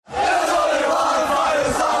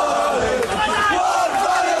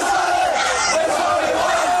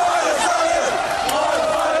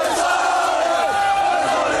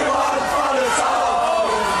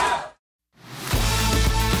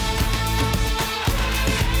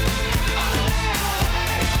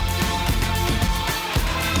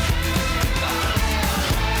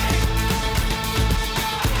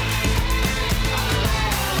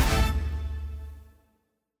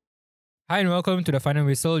Hi and welcome to the Final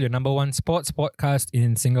Whistle, your number one sports podcast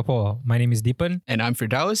in Singapore. My name is Deepan. And I'm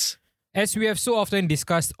Firdaus. As we have so often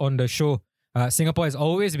discussed on the show, Singapore has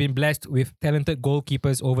always been blessed with talented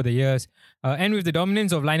goalkeepers over the years. And with the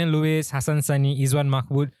dominance of Lionel Lewis, Hassan Sani, Izwan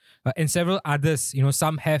Mahmoud, and several others,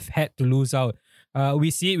 some have had to lose out.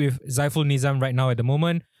 We see it with Zaiful Nizam right now at the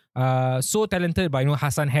moment. So talented, but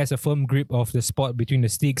Hassan has a firm grip of the spot between the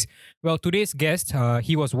sticks. Well, today's guest,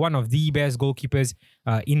 he was one of the best goalkeepers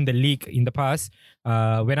in the league in the past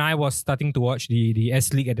when I was starting to watch the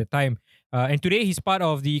S League at the time. And today he's part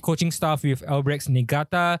of the coaching staff with Albirex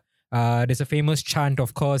Niigata. There's a famous chant,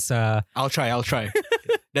 of course. I'll try.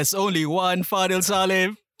 There's only one Fadhil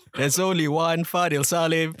Salim. There's only one Fadhil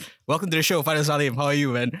Salim. Welcome to the show, Fadhil Salim. How are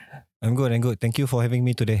you, man? I'm good. Thank you for having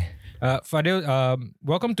me today. Fadhil,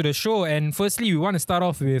 welcome to the show. And firstly, we want to start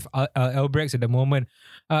off with Albirex at the moment.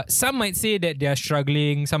 Some might say that they are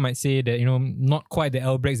struggling. Some might say that, not quite the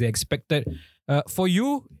Albirex they expected. For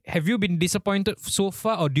you, have you been disappointed so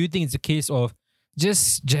far, or do you think it's a case of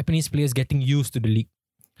just Japanese players getting used to the league?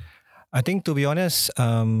 I think, to be honest,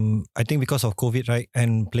 I think because of COVID, right,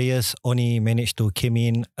 and players only managed to came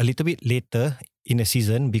in a little bit later in the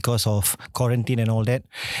season because of quarantine and all that.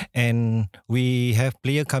 And we have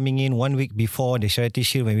player coming in 1 week before the Charity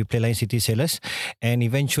Shield when we play Lion City Sailors. And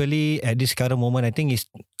eventually, at this current moment, I think it's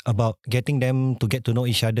about getting them to get to know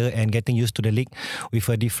each other and getting used to the league with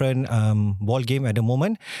a different ball game at the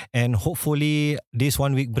moment. And hopefully, this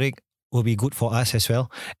 1 week break will be good for us as well.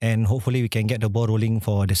 And hopefully, we can get the ball rolling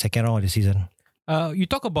for the second round of the season. You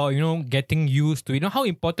talk about, getting used to, how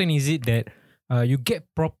important is it that you get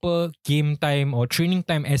proper game time or training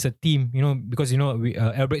time as a team, because,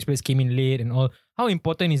 Albirex players came in late and all. How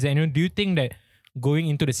important is that? Do you think that going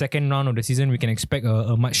into the second round of the season, we can expect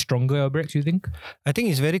a much stronger Albirex, you think? I think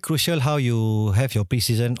it's very crucial how you have your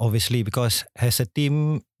preseason, obviously, because as a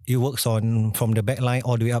team, it works on from the back line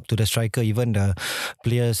all the way up to the striker. Even the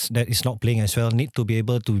players that is not playing as well need to be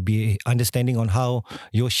able to be understanding on how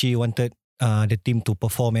Yoshi wanted the team to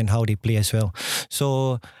perform and how they play as well.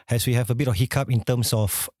 So as we have a bit of hiccup in terms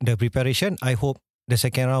of the preparation, I hope the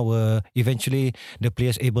second round will eventually the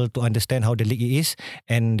players able to understand how the league is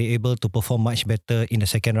and they're able to perform much better in the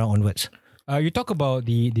second round onwards. You talk about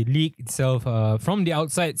the league itself. From the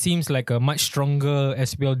outside, seems like a much stronger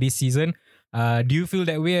SPL this season. Do you feel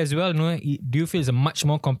that way as well? Do you feel it's a much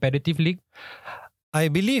more competitive league? I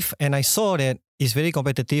believe and I saw that it's very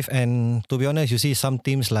competitive, and to be honest, you see some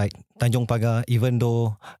teams like Tanjong Pagar, even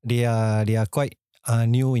though they are quite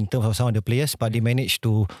new in terms of some of the players, but they managed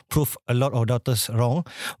to prove a lot of doubters wrong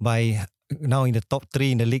by now in the top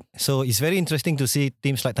 3 in the league. So it's very interesting to see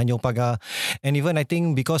teams like Tanjong Pagar, and even I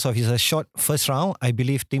think because of his short first round, I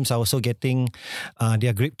believe teams are also getting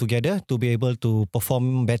their grip together to be able to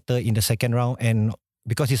perform better in the second round. And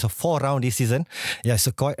because it's a 4 round this season, it's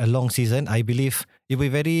quite a long season. I believe it will be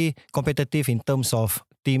very competitive in terms of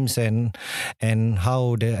teams and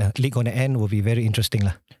how the league on the end will be very interesting.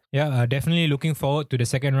 Yeah, definitely looking forward to the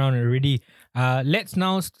second round already. Let's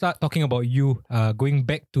now start talking about you, going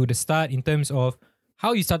back to the start in terms of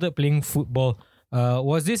how you started playing football.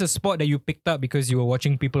 Was this a sport that you picked up because you were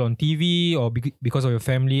watching people on TV or because of your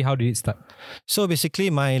family? How did it start? So basically,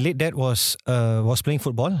 my late dad was playing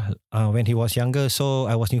football when he was younger. So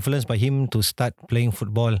I was influenced by him to start playing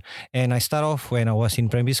football. And I started off when I was in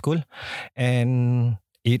primary school. And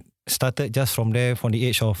it started just from there, from the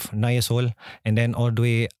age of 9 years old. And then all the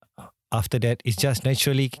way after that, it just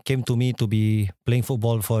naturally came to me to be playing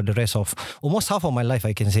football for the rest of almost half of my life,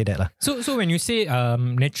 I can say that. So when you say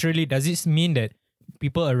naturally, does this mean that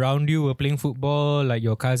people around you were playing football, like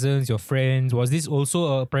your cousins, your friends? Was this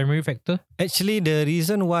also a primary factor? Actually, the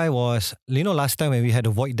reason why was, last time when we had a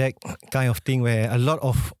void deck kind of thing where a lot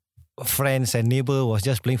of friends and neighbor was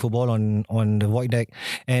just playing football on the void deck,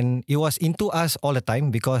 and it was into us all the time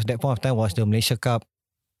because that point of time was the Malaysia Cup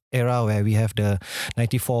era where we have the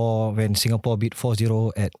 94 when Singapore beat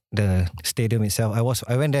 4-0 at the stadium itself.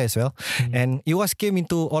 I went there as well. And it came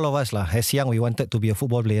into all of us as young we wanted to be a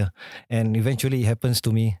football player, and eventually it happens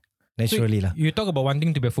to me naturally. So you talk about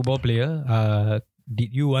wanting to be a football player.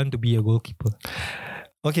 Did you want to be a goalkeeper?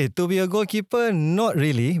 Okay, to be a goalkeeper, not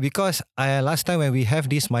really, because last time when we have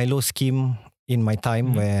this Milo scheme in my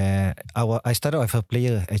time where I started off as a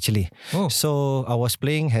player actually. So I was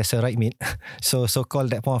playing as a right mid.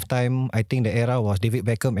 So-called that point of time, I think the era was David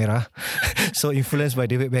Beckham era. So influenced by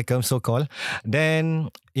David Beckham, so-called.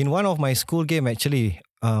 Then in one of my school game actually,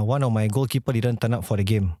 one of my goalkeeper didn't turn up for the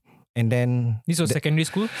game. And then... This was secondary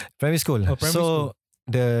school? Primary school. Oh, primary school.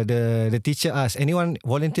 the teacher asked, anyone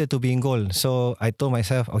volunteer to be in goal? So I told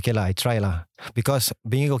myself, okay lah, I try lah. Because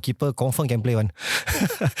being a goalkeeper, confirm can play one.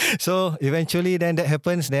 So eventually then that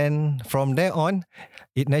happens. Then from there on,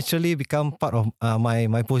 it naturally become part of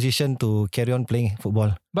my position to carry on playing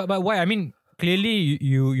football. But why? I mean, clearly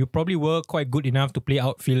you probably were quite good enough to play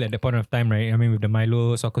outfield at that point of time, right? I mean, with the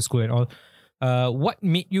Milo soccer school and all. What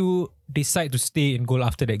made you decide to stay in goal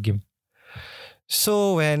after that game?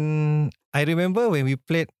 So I remember when we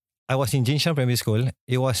played, I was in Jinshan Primary School.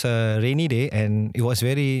 It was a rainy day and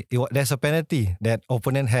there's a penalty that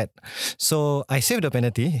opponent had. So I saved the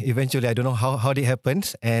penalty. Eventually, I don't know how it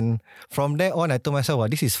happens. And from there on, I told myself, wow,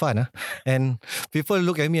 this is fun. And people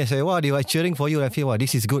look at me and say, wow, they were cheering for you. I feel, wow,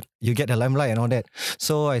 this is good. You get the limelight and all that.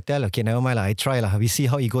 So I tell, okay, never mind. I try. We see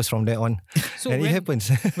how it goes from there on. So and it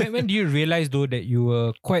happens. when do you realize though that you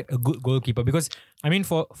were quite a good goalkeeper? Because I mean,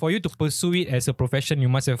 for you to pursue it as a profession, you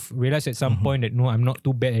must have realized at some point that no, I'm not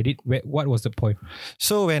too bad at it. What was the point?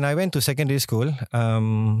 So when I went to secondary school,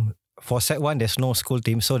 for Sec 1, there's no school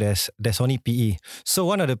team, so there's only PE. So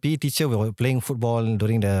one of the PE teacher, we were playing football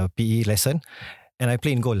during the PE lesson, and I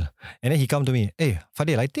played in goal. And then he come to me, hey,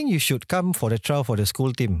 Fadhil, I think you should come for the trial for the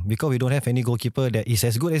school team because we don't have any goalkeeper that is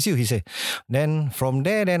as good as you, he said. Then from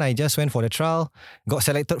there, I just went for the trial, got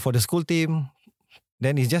selected for the school team.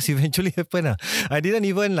 Then it just eventually happened. I didn't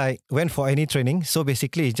even went for any training. So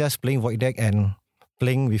basically, it's just playing void deck and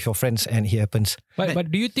playing with your friends, and it happens. But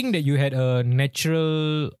do you think that you had a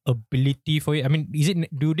natural ability for it? I mean,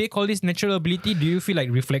 do they call this natural ability? Do you feel like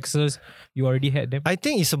reflexes, you already had them? I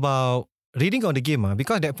think it's about reading of the game.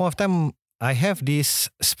 Because at that point of time, I have this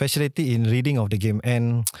specialty in reading of the game.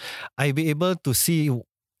 And I be able to see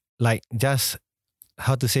just...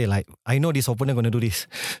 how to say, I know this opponent going to do this.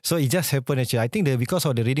 So it just happened actually. I think because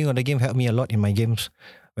of the reading of the game helped me a lot in my games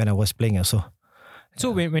when I was playing also. So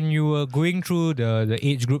when you were going through the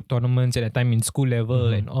age group tournaments at that time in school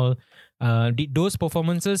level and all, did those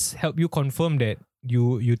performances help you confirm that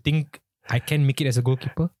you think I can make it as a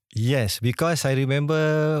goalkeeper? Yes, because I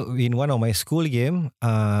remember in one of my school game,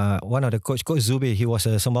 one of the Coach Zube, he was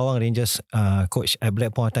a Sembawang Rangers coach at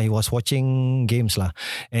that point of time. He was watching games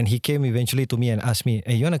and he came eventually to me and asked me,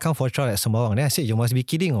 hey, you want to come for a trial at Sembawang? Then I said, you must be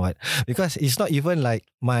kidding or what? Because it's not even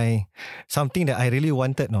something that I really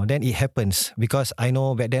wanted. No, then it happens because I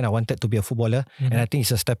know back then I wanted to be a footballer and I think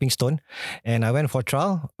it's a stepping stone. And I went for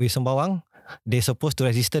trial with Sembawang. They supposed to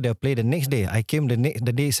register their play the next day. I came the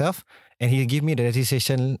day itself and he gave me the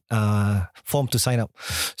registration form to sign up.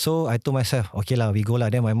 So I told myself, okay lah, we go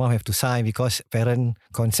lah. Then my mom have to sign because parent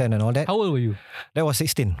consent and all that. How old were you? That was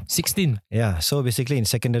 16. 16? Yeah, so basically in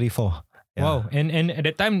secondary 4. Yeah. Wow. And at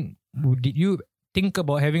that time, did you think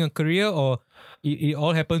about having a career or it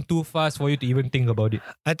all happened too fast for you to even think about it?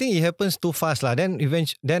 I think it happens too fast lah. Then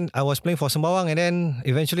I was playing for Sembawang and then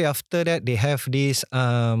eventually after that they have this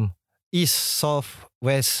East, South,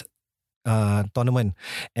 West tournament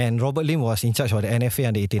and Robert Lim was in charge of the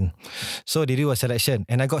NFA under 18. So they do a selection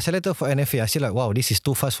and I got selected for NFA. I said wow, this is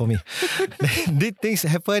too fast for me. Did things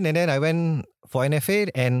happen and then I went for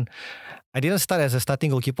NFA and I didn't start as a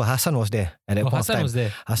starting goalkeeper. Hassan was there at that point of time.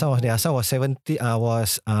 Hassan was there. Hassan was 17. I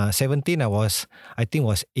was 17. I think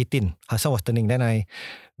was 18. Hassan was turning. Then I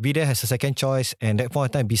be there as a second choice. And that point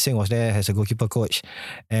of time, Bising was there as a goalkeeper coach.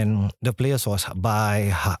 And the players was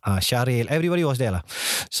Bai, Sharil. Everybody was there.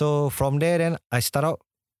 So from there, then I start out.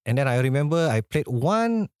 And then I remember I played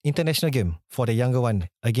one international game for the younger one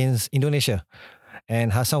against Indonesia.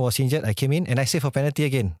 And Hassan was injured. I came in and I saved a penalty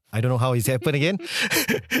again. I don't know how it's happened again.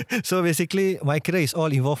 So basically, my career is all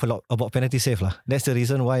involved a lot about penalty save. That's the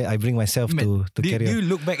reason why I bring myself to carry on. Do you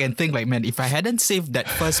look back and think man, if I hadn't saved that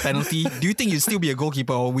first penalty, do you think you'd still be a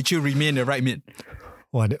goalkeeper or would you remain a right mid?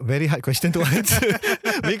 Wow, very hard question to answer.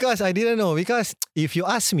 Because I didn't know. Because if you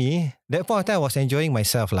ask me, that point of time I was enjoying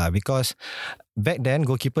myself because back then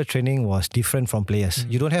goalkeeper training was different from players.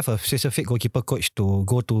 You don't have a specific goalkeeper coach to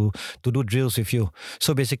go to do drills with you.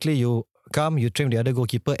 So basically you come, you train the other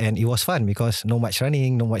goalkeeper and it was fun because no much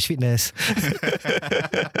running, no much fitness.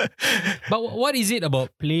 But what is it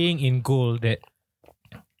about playing in goal that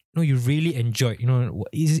you really enjoy?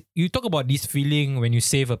 You talk about this feeling when you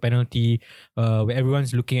save a penalty where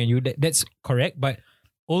everyone's looking at you. That's correct. But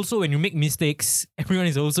also when you make mistakes, everyone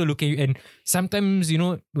is also looking at you. And sometimes,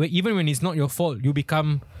 even when it's not your fault, you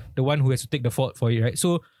become the one who has to take the fault for it, right?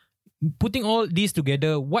 So putting all these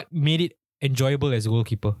together, what made it enjoyable as a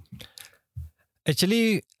goalkeeper?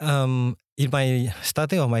 Actually, in my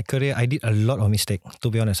starting of my career, I did a lot of mistakes, to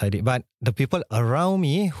be honest, I did. But the people around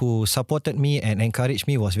me who supported me and encouraged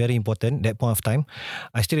me was very important that point of time.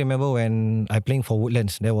 I still remember when I playing for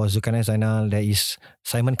Woodlands, there was Zulkarnain Zainal, there is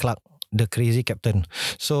Simon Clark. the crazy captain.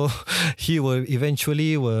 So he will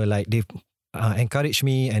eventually they encourage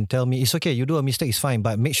me and tell me, it's okay, you do a mistake, it's fine,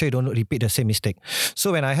 but make sure you don't repeat the same mistake.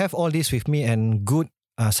 So when I have all this with me and good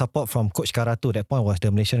support from Coach Karatu, that point was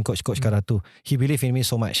the Malaysian Coach Karatu, he believed in me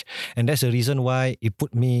so much, and that's the reason why it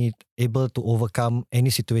put me able to overcome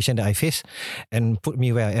any situation that I face and put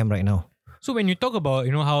me where I am right now. So when you talk about,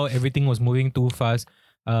 how everything was moving too fast,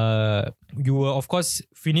 you were of course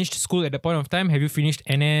finished school at that point of time. Have you finished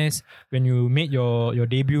NS when you made your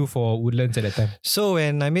debut for Woodlands at that time? So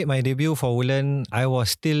when I made my debut for Woodlands, I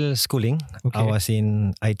was still schooling. Okay. I was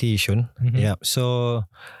in IT Yishun. Mhm. Yeah. So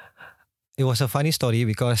it was a funny story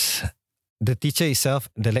because the teacher itself,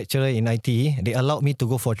 the lecturer in IT, they allowed me to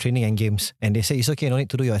go for training and games. And they said, it's okay, no need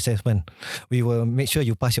to do your assessment. We will make sure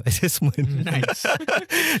you pass your assessment. Nice.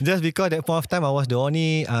 Just because at that point of time, I was the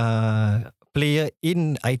only player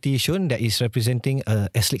in IT Yishun that is representing a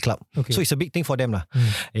athlete club. Okay. So it's a big thing for them lah.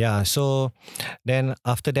 Mm. Yeah. So then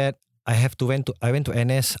after that, I went to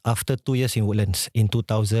NS after 2 years in Woodlands in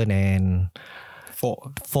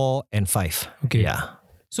 2004 and 5. Okay. Yeah.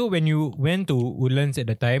 So when you went to Woodlands at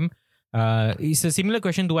the time, it's a similar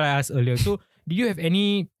question to what I asked earlier. So did you have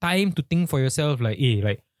any time to think for yourself like,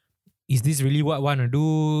 is this really what I want to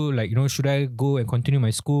do? Like, should I go and continue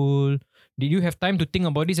my school? Did you have time to think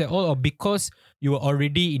about this at all, or because you were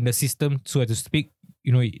already in the system, so to speak,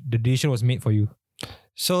 the decision was made for you?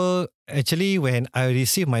 So actually, when I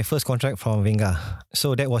received my first contract from Venga,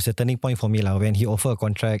 so that was the turning point for me lah. When he offered a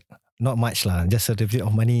contract, not much lah, just a bit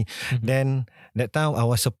of money. Mhm. Then that time I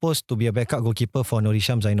was supposed to be a backup goalkeeper for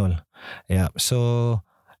Norisham Zainul. Yeah. So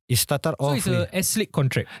it started So off. it's a S-League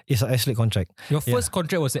contract. It's an S-League contract. Your first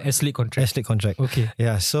contract was an S-League contract. S-League contract. Okay.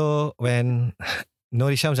 Yeah. So when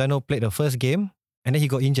Norisham Zainul played the first game, and then he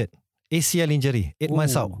got injured, ACL injury, 8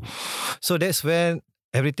 months out. So that's when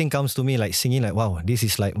everything comes to me like singing like, wow, this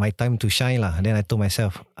is like my time to shine lah. Then I told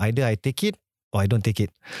myself, either I take it or I don't take it.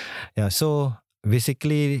 Yeah. So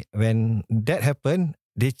basically, when that happened,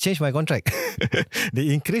 they changed my contract.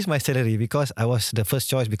 They increased my salary because I was the first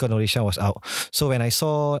choice because Norisham was out. So when I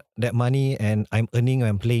saw that money and I'm earning when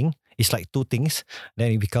I'm playing, it's like two things.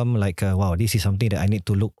 Then it become like, wow, this is something that I need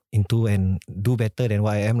to look into and do better than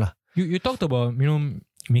what I am lah. You talked about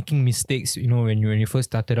making mistakes when you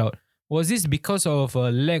first started out. Was this because of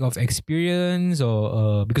a lack of experience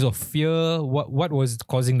or because of fear? What was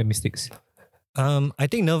causing the mistakes? I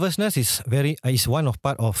think nervousness is one of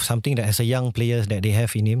part of something that as a young players that they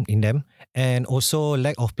have in them, and also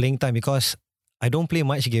lack of playing time because I don't play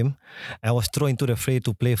much game. I was thrown into the fray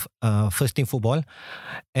to play first team football,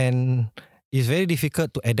 and it's very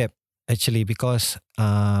difficult to adapt actually because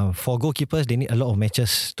for goalkeepers they need a lot of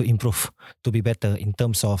matches to improve, to be better in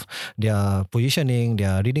terms of their positioning,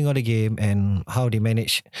 their reading of the game, and how they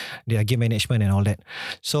manage their game management and all that.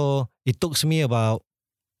 So it took me about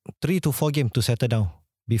 3 to 4 games to settle down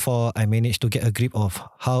before I managed to get a grip of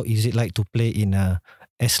how is it like to play in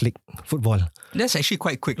S-League football. That's actually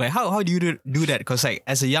quite quick. Like how do you do that? Because like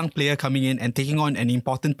as a young player coming in and taking on an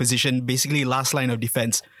important position, basically last line of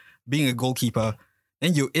defense, being a goalkeeper,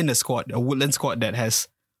 then you're in a Woodland squad that has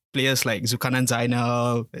players like Zulkarnain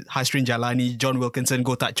Zainal, Hasrin Jalani, John Wilkinson,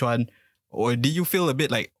 Goh Tak Chuan. Or do you feel a bit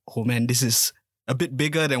like, oh man, this is a bit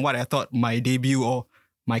bigger than what I thought my debut or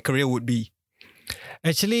my career would be?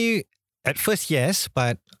 Actually, at first, yes,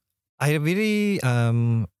 but I really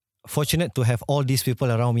fortunate to have all these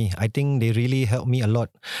people around me. I think they really helped me a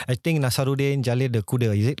lot. I think Nasaruddin Jalil the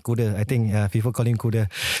Kuda, is it Kuda? I think people call him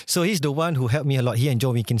Kuda. So he's the one who helped me a lot. He and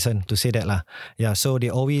Joe Wilkinson, to say that lah. Yeah, so they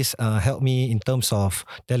always help me in terms of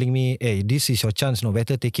telling me, hey, this is your chance, no,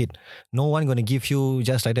 better take it. No one gonna give you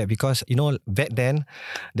just like that because back then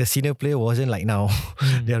the senior player wasn't like now.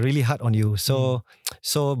 They're really hard on you. So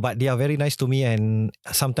but they are very nice to me, and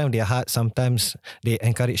sometimes they are hard, sometimes they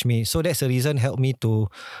encourage me. So that's the reason helped me to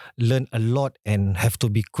learn a lot and have to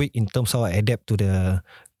be quick in terms of how I adapt to the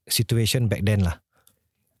situation back then lah.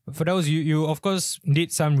 For those, you of course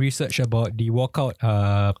did some research about the walkout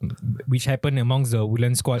which happened amongst the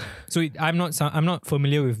Woodlands squad. So I'm not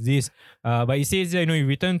familiar with this, but it says that you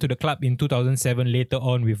returned to the club in 2007 later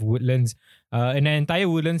on with Woodlands, and the entire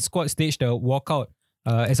Woodlands squad staged a walkout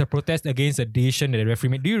as a protest against a decision that the referee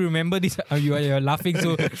made. Do you remember this? You're laughing,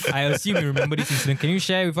 so I assume you remember this incident. Can you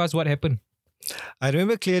share with us what happened? I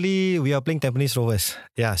remember clearly we are playing Tampines Rovers.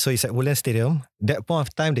 Yeah, so it's at Hougang Stadium. That point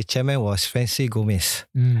of time, the chairman was Francis Gomez.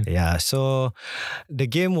 Yeah, so the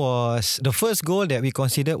game was, the first goal that we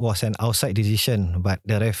considered was an outside decision, but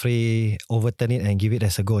the referee overturned it and give it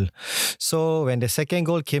as a goal. So when the second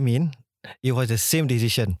goal came in, it was the same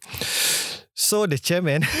decision. So the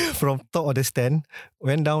chairman from top of the stand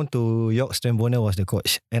went down to York Strambona was the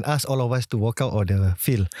coach and asked all of us to walk out of the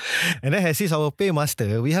field. And then as he's our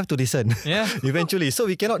paymaster, we have to listen. Yeah. Eventually. So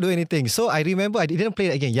we cannot do anything. So I remember I didn't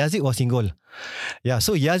play that again. Yazid was in goal. Yeah,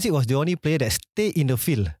 so Yazid was the only player that stayed in the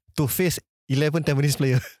field to face 11 Tampines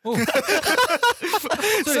player. Oh.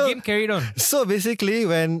 So the game carried on. So basically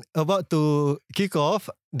when about to kick off,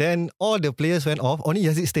 then all the players went off, only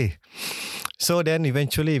Yazid stay. So then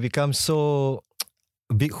eventually it becomes so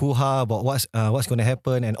big hoo-ha about what's going to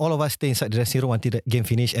happen, and all of us stay inside the dressing room until the game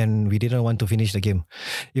finished, and we didn't want to finish the game.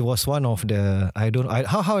 It was one of the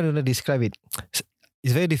how I don't know describe it.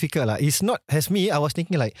 It's very difficult lah. It's not as me. I was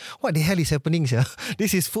thinking like, what the hell is happening here?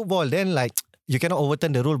 This is football. Then like you cannot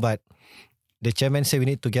overturn the rule, but the chairman said we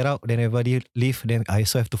need to get out. Then everybody leave. Then I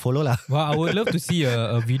also have to follow lah. Wow, I would love to see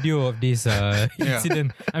a video of this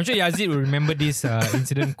incident. I'm sure Yazid will remember this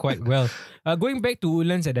incident quite well. Going back to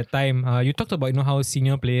Woodlands at that time, you talked about how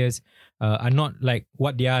senior players are not like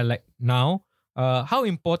what they are like now. How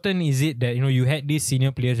important is it that you had these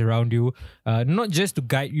senior players around you, not just to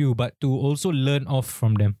guide you but to also learn off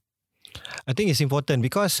from them? I think it's important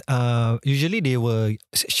because usually they will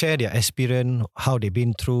share their experience, how they've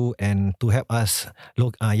been through, and to help us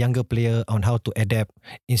younger player on how to adapt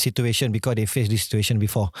in situation because they faced this situation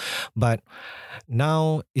before. But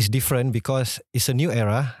now it's different because it's a new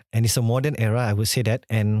era and it's a modern era, I would say that,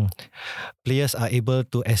 and players are able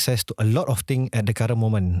to access to a lot of things at the current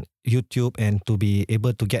moment. YouTube, and to be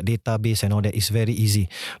able to get database and all that is very easy.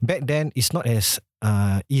 Back then, it's not as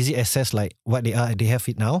easy access like what they have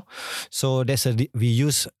it now. So we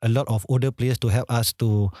use a lot of older players to help us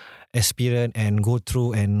to experience and go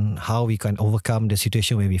through and how we can overcome the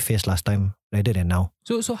situation where we faced last time rather than now.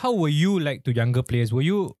 So how were you like to younger players? Were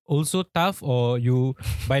you also tough, or you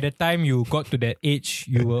by the time you got to that age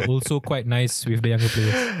you were also quite nice with the younger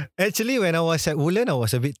players? Actually, when I was at Woodland, I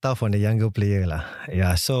was a bit tough on the younger player lah.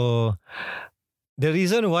 Yeah, so the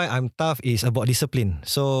reason why I'm tough is about discipline.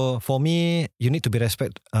 So for me, you need to be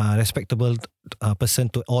respectable person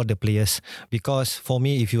to all the players, because for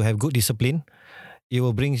me, if you have good discipline, it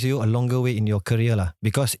will bring you a longer way in your career lah.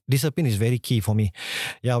 Because discipline is very key for me.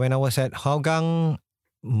 Yeah, when I was at Hougang,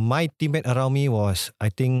 my teammate around me was, I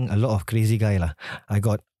think, a lot of crazy guy lah. I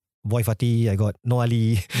got Boy Fatih, I got No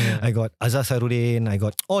Ali, I got Azhar Sarudin, I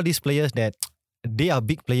got all these players that they are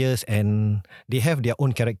big players and they have their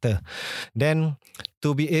own character. Then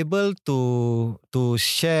to be able to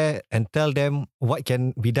share and tell them what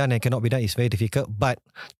can be done and cannot be done is very difficult. But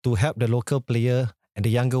to help the local player and the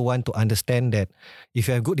younger one to understand that if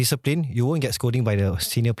you have good discipline, you won't get scolding by the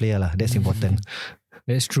senior player lah. That's important.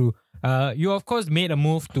 That's true. You of course made a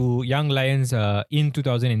move to Young Lions in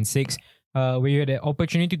 2006, where you had the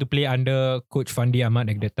opportunity to play under Coach Fandi Ahmad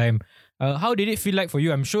at that time. How did it feel like for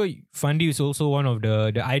you? I'm sure Fandi is also one of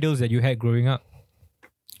the idols that you had growing up.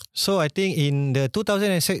 So I think in the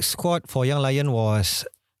 2006 squad for Young Lion was,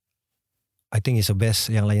 I think it's the best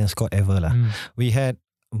Young Lion squad ever lah. We had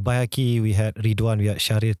Bayaki, we had Ridwan, we had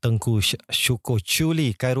Syahrir Tengku, Syukur,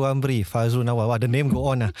 Chuli, Khairul Amri, Fazrul Nawar. Wow, the name go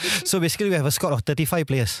on. So basically we have a squad of 35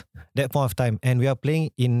 players that point of time, and we are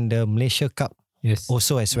playing in the Malaysia Cup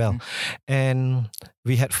also as well. And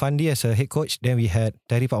we had Fandi as a head coach, then we had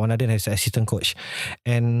Terry Pakwanathan as an assistant coach.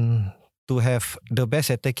 And to have the best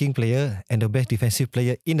attacking player and the best defensive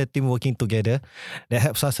player in the team working together, that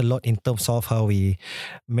helps us a lot in terms of how we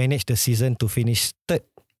manage the season to finish third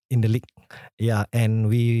in the league. Yeah, and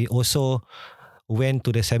we also went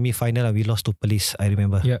to the semi-final and we lost to Police, I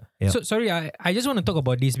remember. Yeah. So sorry, I just want to talk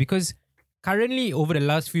about this because currently over the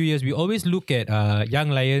last few years, we always look at Young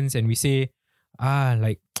Lions and we say,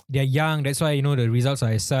 like they're young, that's why the results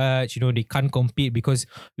are as such. They can't compete because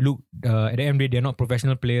look, at the end of the day, they're not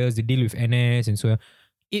professional players. They deal with NS and so on.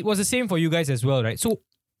 It was the same for you guys as well, right? So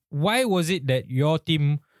why was it that your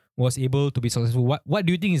team was able to be successful? What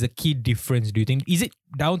do you think is the key difference? Do you think is it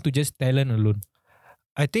down to just talent alone?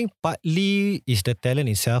 I think partly is the talent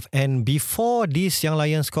itself. And before this Young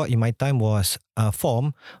Lions squad in my time was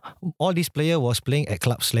formed, all these players was playing at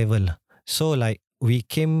clubs level. So like we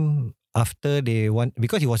came after they won,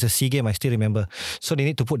 because it was a SEA game, I still remember. So they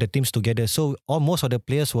need to put the teams together. So most of the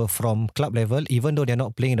players were from club level, even though they're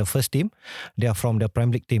not playing in the first team, they are from the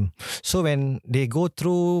Premier League team. So when they go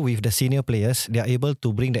through with the senior players, they are able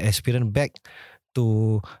to bring the experience back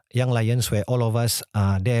to Young Lions, where all of us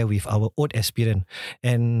are there with our own experience.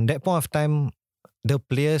 And that point of time, the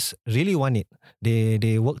players really want it.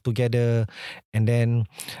 They work together, and then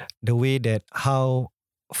the way that how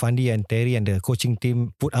Fandi and Terry and the coaching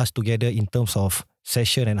team put us together in terms of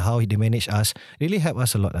session and how they manage us really helped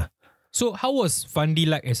us a lot. So how was Fandi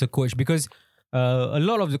like as a coach? Because a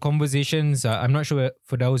lot of the conversations, I'm not sure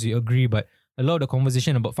for those you agree, but a lot of the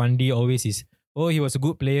conversation about Fandi always is, oh, he was a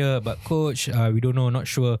good player, but coach, we don't know, not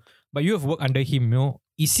sure. But you have worked under him,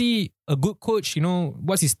 is he a good coach?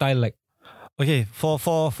 What's his style like? Okay, for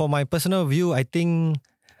my personal view, I think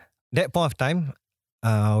that point of time,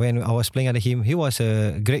 when I was playing under him, he was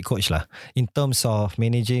a great coach lah. In terms of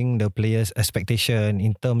managing the players' expectation,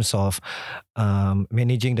 in terms of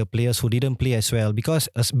managing the players who didn't play as well. Because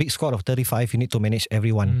a big squad of 35, you need to manage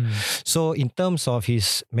everyone. So in terms of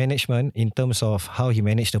his management, in terms of how he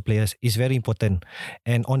managed the players, is very important.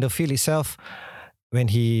 And on the field itself, when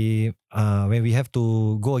we have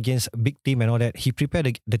to go against a big team and all that, he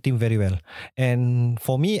prepared the team very well. And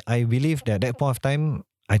for me, I believe that point of time,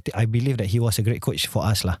 I believe that he was a great coach for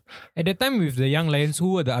us lah. At that time with the Young Lions,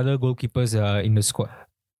 who were the other goalkeepers in the squad?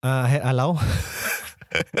 I had Alau.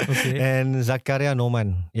 Okay. And Zakaria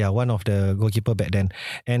Noman. Yeah, one of the goalkeeper back then.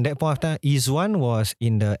 And that point of time, Izwan was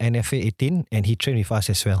in the NFA 18 and he trained with us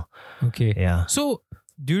as well. Okay. Yeah. So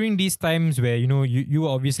during these times where, you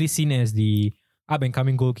were obviously seen as the up and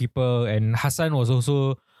coming goalkeeper and Hassan was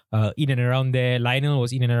also in and around there, Lionel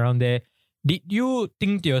was in and around there. Did you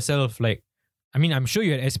think to yourself like, I'm sure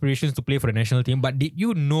you had aspirations to play for the national team, but did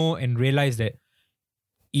you know and realize that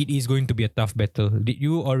it is going to be a tough battle? Did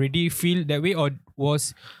you already feel that way, or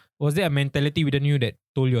was there a mentality within you that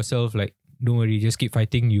told yourself like, don't worry, just keep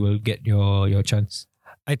fighting, you will get your chance?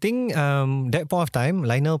 I think that point of time,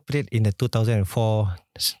 Lionel played in the 2004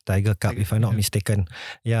 Tiger Cup, if I'm not mistaken.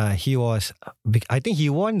 Yeah, he was, I think he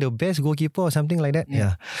won the best goalkeeper or something like that.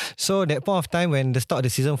 Yeah. So that point of time, when the start of the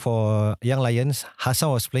season for Young Lions,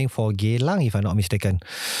 Hassan was playing for Geylang, if I'm not mistaken.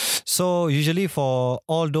 So usually for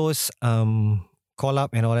all those call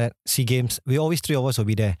up and all that, SEA Games, we always three of us will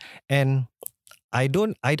be there. And I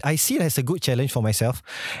see it as a good challenge for myself.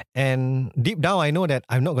 And deep down, I know that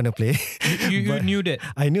I'm not going to play. You knew that?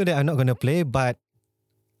 I knew that I'm not going to play, but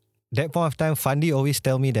that point of time, Fandi always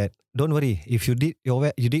tell me that, don't worry, if you did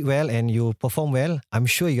well and you perform well, I'm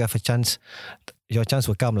sure you have a chance. Your chance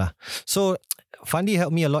will come lah. So Fandi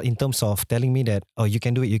helped me a lot in terms of telling me that, oh, you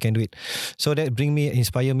can do it. So that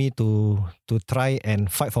inspire me to try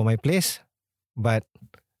and fight for my place. But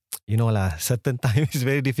certain times it's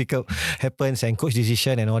very difficult happens and coach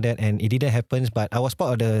decision and all that, and it didn't happen. But I was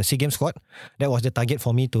part of the SEA Games squad. That was the target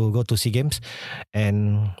for me to go to SEA Games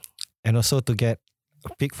and also to get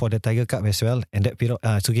picked for the Tiger Cup as well. And that period,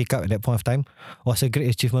 Suzuki Cup at that point of time was a great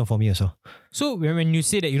achievement for me also. So when you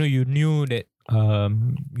say that you knew that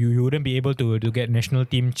you wouldn't be able to get national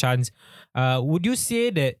team chance, would you say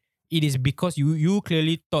that it is because you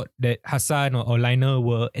clearly thought that Hassan or Lionel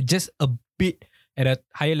were just a bit at a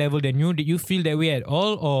higher level than you? Did you feel that way at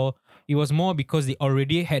all, or it was more because they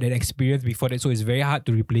already had an experience before that, so it's very hard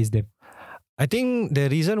to replace them? I think the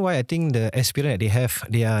reason why I think the experience that they have,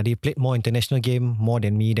 they played more international game more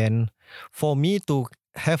than me. Then for me to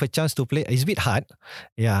have a chance to play, it's a bit hard.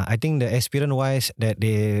 Yeah, I think the experience wise that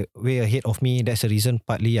they way ahead of me. That's the reason.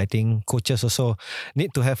 Partly, I think coaches also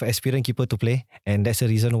need to have an experienced keeper to play, and that's the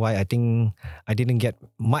reason why I think I didn't get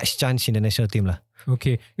much chance in the national team lah.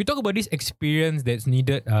 Okay, you talk about this experience that's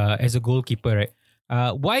needed as a goalkeeper, right?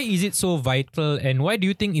 Why is it so vital, and why do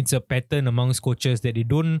you think it's a pattern amongst coaches that they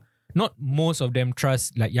don't? Not most of them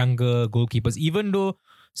trust like younger goalkeepers, even though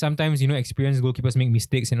sometimes experienced goalkeepers make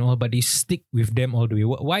mistakes and all, but they stick with them all the way.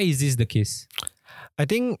 Why is this the case? I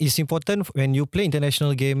think it's important when you play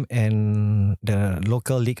international game and the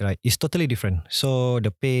local league, right? It's totally different. So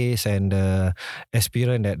the pace and the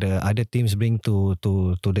experience that the other teams bring to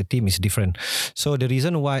the team is different. So the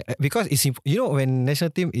reason why, because it's when national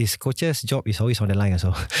team is coach's job is always on the line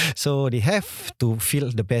also. So they have to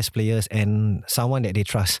field the best players and someone that they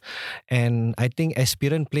trust. And I think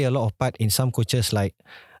experience play a lot of part in some coaches, like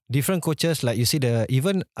different coaches, like you see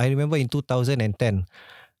even I remember in 2010.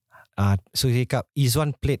 Suzuki Cup,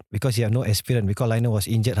 Izwan played because he had no experience, because Lionel was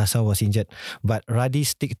injured, Hassan was injured, but Radi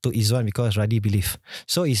stick to Izwan because Radi believe.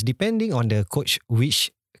 So it's depending on the coach which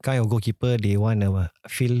kind of goalkeeper they want to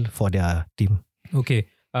feel for their team. Okay,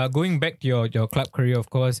 going back to your club career, of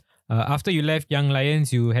course, after you left Young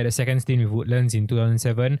Lions, you had a second stint with Woodlands in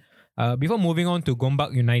 2007. Before moving on to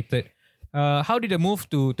Gombak United, how did the move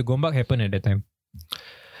to Gombak happen at that time?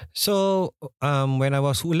 So when I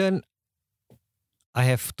was Woodlands, I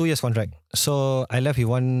have 2 years contract. So I left with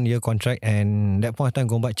 1 year contract, and that point of time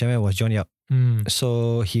Gombak chairman was John Yap.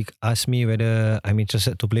 So he asked me whether I'm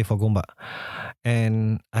interested to play for Gombak.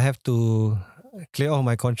 And I have to clear off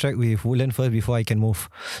my contract with Woodland first before I can move.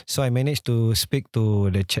 So I managed to speak to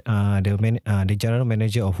the general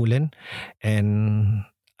manager of Woodland, and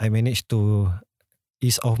I managed to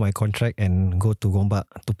ease off my contract and go to Gombak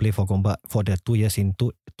to play for Gombak for the 2 years in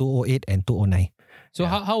 2008 and 2009. So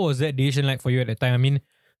how was that decision like for you at that time? I mean,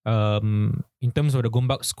 in terms of the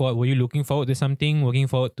Gombak squad, were you looking forward to something? Looking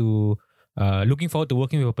forward to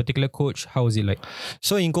working with a particular coach? How was it like?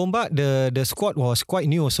 So in Gombak, the squad was quite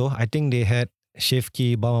new also. I think they had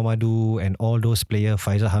Shefki, Bama Madu and all those players,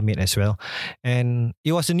 Faizal Hamid as well. And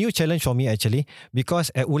it was a new challenge for me actually because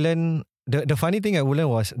at Ulan, the funny thing at Ulan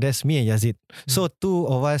was there's me and Yazid. So two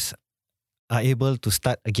of us are able to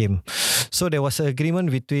start a game. So there was an agreement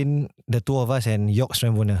between the two of us and York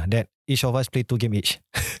Stramvoner that each of us play 2 games each.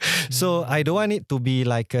 So I don't want it to be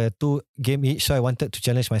like a 2 game each. So I wanted to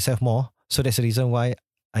challenge myself more. So that's the reason why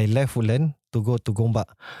I left Woodland to go to Gombak.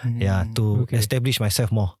 To establish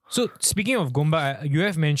myself more. So speaking of Gombak, you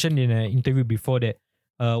have mentioned in an interview before that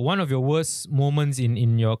one of your worst moments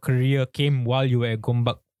in your career came while you were at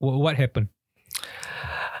Gombak. What happened?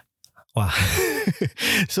 Wow.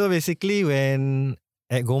 So basically when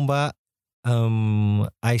at Gombak,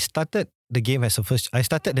 I started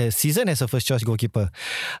the season as a first choice goalkeeper.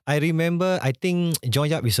 I remember, I think John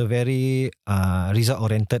Yap is a very result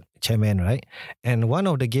oriented chairman, right? And one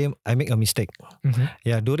of the game, I make a mistake.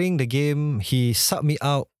 During the game, he subbed me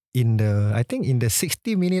out in the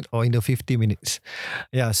 60 minutes or in the 50 minutes.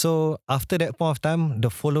 So after that point of time, the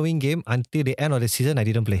following game until the end of the season, I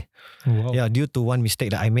didn't play. Wow. Due to one mistake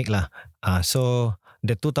that I make lah. So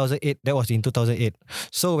the 2008, that was in 2008.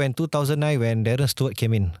 So when 2009, when Darren Stewart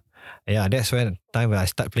came in, that's when I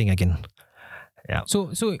start playing again.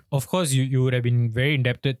 So of course you would have been very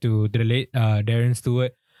indebted to the late Darren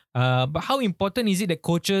Stewart. But how important is it that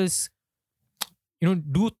coaches,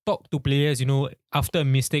 do talk to players, after a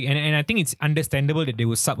mistake? And I think it's understandable that they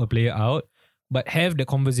will sub a player out, but have the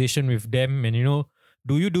conversation with them and,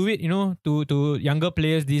 do you do it, to younger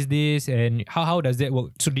players these days? And how does that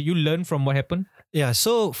work? So did you learn from what happened?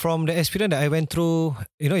 So from the experience that I went through,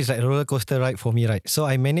 it's like a roller coaster ride for me, right? So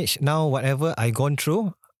I manage now whatever I gone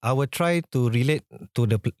through, I will try to relate to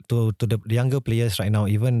the younger players right now,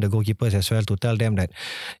 even the goalkeepers as well, to tell them that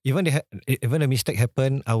even a mistake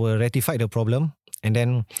happen, I will rectify the problem. And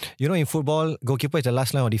then, in football, goalkeeper is the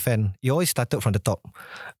last line of defense. You always started from the top,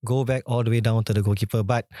 go back all the way down to the goalkeeper.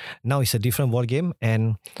 But now it's a different ball game,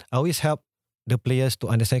 and I always help the players to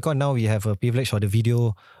understand. Because now we have a privilege of the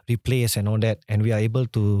video replays and all that, and we are able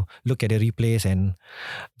to look at the replays and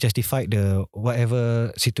justify the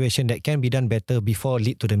whatever situation that can be done better before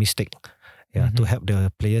lead to the mistake. To help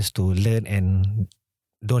the players to learn and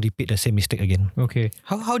don't repeat the same mistake again. Okay.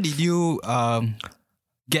 How did you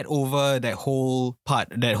get over that whole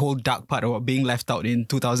dark part about being left out in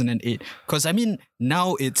 2008? Because I mean,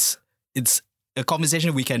 now it's a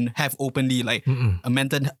conversation we can have openly, like a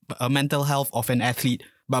mental health of an athlete.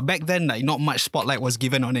 But back then, like, not much spotlight was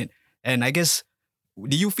given on it. And I guess,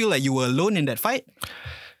 do you feel like you were alone in that fight?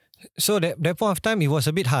 So that point of time, it was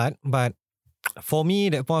a bit hard. But for me,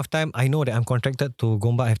 that point of time, I know that I'm contracted to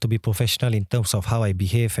Gombak. I have to be professional in terms of how I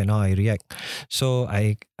behave and how I react. So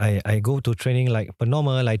I go to training like per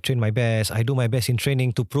normal. I train my best. I do my best in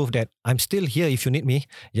training to prove that I'm still here if you need me.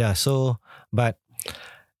 But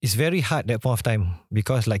it's very hard that point of time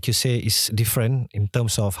because, like you say, it's different in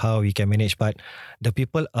terms of how we can manage. But the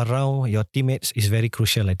people around your teammates is very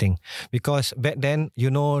crucial, I think. Because back then,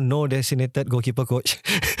 no designated goalkeeper coach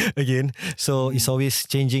again. So it's always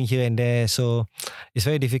changing here and there. So it's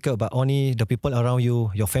very difficult. But only the people around you,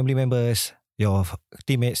 your family members, your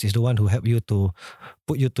teammates is the one who help you to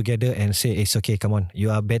put you together and say, it's okay, come on,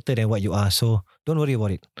 you are better than what you are. So don't worry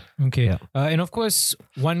about it. Okay. And of course,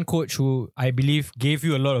 one coach who I believe gave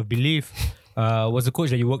you a lot of belief was the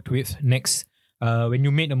coach that you worked with next when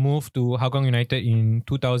you made a move to Hougang United in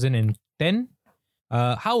 2010.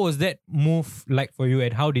 How was that move like for you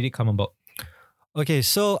and how did it come about? Okay,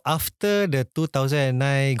 so after the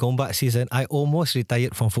 2009 Gombak season, I almost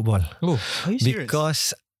retired from football. Oh, are you serious?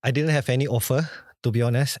 Because I didn't have any offer, to be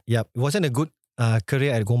honest. It wasn't a good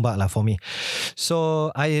career at Gombak for me.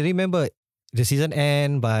 So I remember the season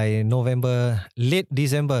end by late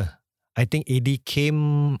December. I think AD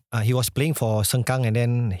came, he was playing for Sengkang and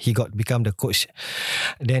then he become the coach.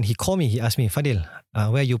 Then he called me, he asked me, Fadhil,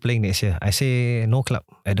 where are you playing next year? I say, no club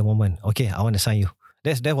at the moment. Okay, I want to sign you.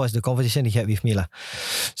 That was the conversation he had with me.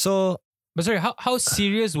 So, but sorry, how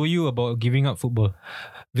serious were you about giving up football?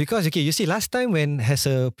 Because, okay, you see, last time when as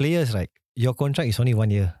a players, right, your contract is only 1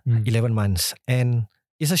 year, 11 months. And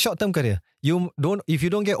it's a short-term career. If you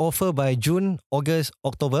don't get offer by June, August,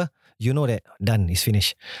 October, you know that done, it's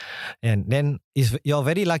finished. And then you're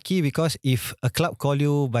very lucky because if a club call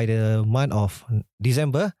you by the month of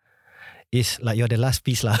December, is like you're the last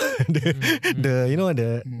piece lah.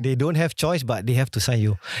 They don't have choice, but they have to sign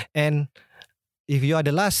you. And if you are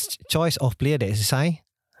the last choice of player that is signed,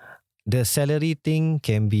 the salary thing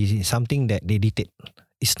can be something that they dictate.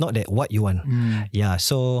 It's not that what you want. Yeah,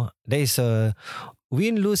 so there is a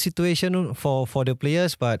win-lose situation for the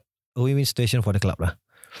players, but a win-win situation for the club lah.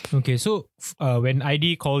 Okay, so when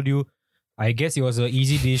ID called you, I guess it was an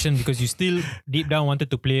easy decision because you still deep down wanted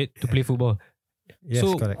to play football. Yes,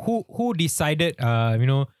 so correct. who decided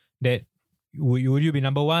that would you be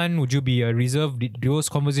number one? Would you be a reserve? Did those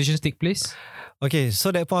conversations take place? Okay,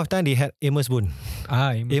 so that point of time they had Amos Boone.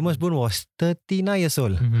 Amos Boone was 39 years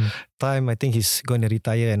old. Time I think he's going to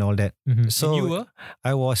retire and all that. So and you were?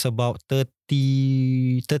 I was about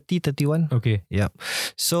 31. Okay. Yeah.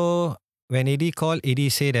 So when AD called,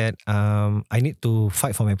 AD said that I need to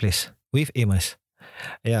fight for my place with Amos.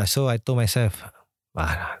 Yeah, so I told myself,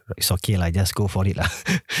 it's okay lah, just go for it lah.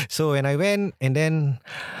 So when I went, and then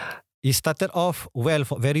it started off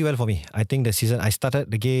very well for me. I think the season, I started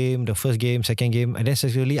the game, the first game, second game, and then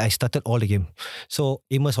secondly I started all the game. So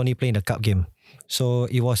Amos only playing the cup game. So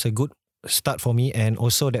it was a good start for me. And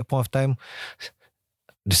also that point of time,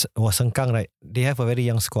 this was Sengkang, right? They have a very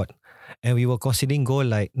young squad. And we were conceding goal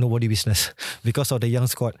like nobody business because of the young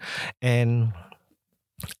squad. And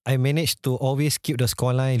I managed to always keep the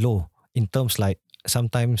scoreline low in terms like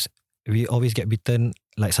sometimes we always get beaten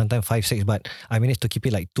like sometimes 5-6, but I managed to keep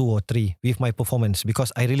it like 2 or 3 with my performance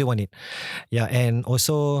because I really want it. Yeah, and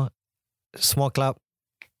also small club,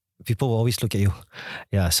 people will always look at you.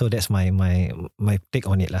 Yeah, so that's my take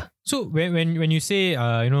on it lah. So when you say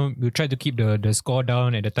you try to keep the score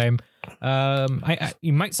down at the time,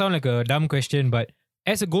 it might sound like a dumb question, but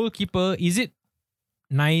as a goalkeeper, is it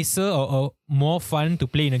nicer or more fun to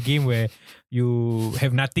play in a game where you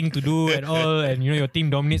have nothing to do at all and your team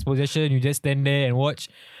dominates possession, you just stand there and watch,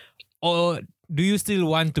 or do you still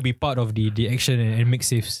want to be part of the action and make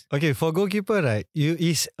saves? Okay, for goalkeeper, right,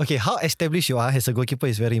 how established you are as a goalkeeper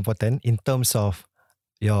is very important in terms of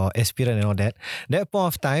your experience and all that. That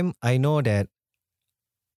point of time, I know that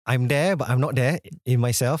I'm there, but I'm not there in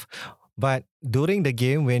myself. But during the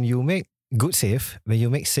game, when you make good save, when you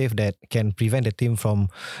make save that can prevent the team from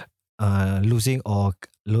losing or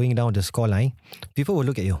lowering down the scoreline, people will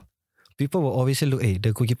look at you. People will obviously look, hey,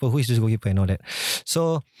 the goalkeeper, who is this goalkeeper and all that.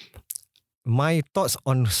 So my thoughts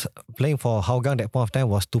on playing for Hougang that point of time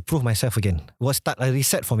was to prove myself again. Was start a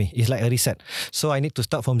reset for me. It's like a reset. So I need to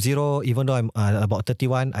start from zero. Even though I'm about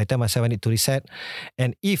 31, I tell myself I need to reset.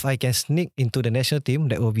 And if I can sneak into the national team,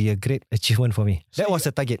 that will be a great achievement for me. So that was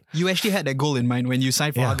the target. You actually had that goal in mind when you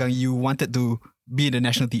signed for Hougang. You wanted to be in the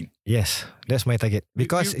national team. Yes, that's my target.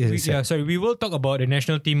 Because we will talk about the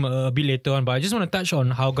national team a bit later on, but I just want to touch on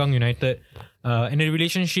Hougang United and the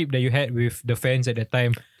relationship that you had with the fans at that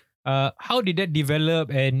time. How did that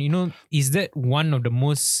develop, and is that one of the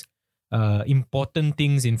most important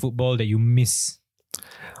things in football that you miss?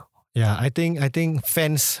 Yeah, I think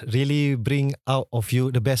fans really bring out of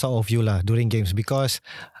you the best out of you lah during games, because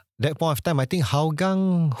that point of time I think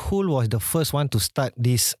Hougang Hull was the first one to start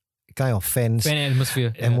this kind of fan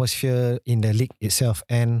atmosphere in the league itself,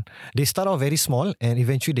 and they start off very small and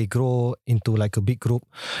eventually they grow into like a big group,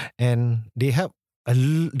 and they help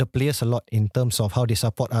the players a lot in terms of how they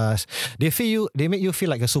support us. They make you feel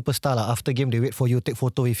like a superstar lah. After game, they wait for you, take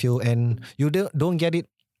photo with you, and you don't get it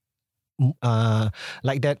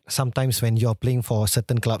like that sometimes when you're playing for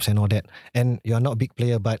certain clubs and all that, and you're not a big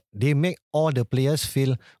player, but they make all the players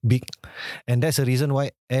feel big, and that's the reason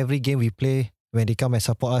why every game we play, when they come and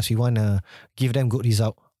support us, we want to give them good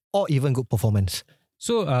result or even good performance.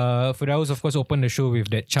 So, Firdaus of course opened the show with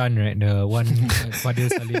that chant, right? The one Fadhil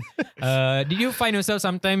Salim. Did you find yourself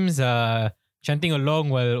sometimes chanting along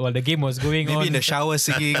while the game was going on? Maybe in the shower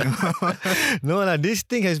singing. No lah, this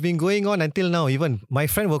thing has been going on until now. Even my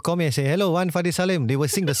friend will call me and say, hello, one Fadhil Salim. They will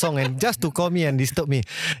sing the song and just to call me and disturb me.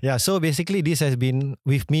 Yeah, so basically this has been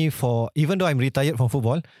with me for, even though I'm retired from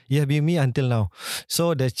football, it has been me until now.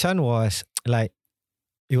 So the chant was like,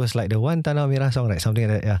 it was like the One Tanah Merah song, right? Something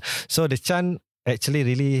like that, yeah. So the chant actually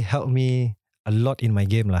really helped me a lot in my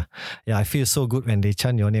game lah. Yeah, I feel so good when they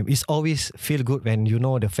chant your name. It's always feel good when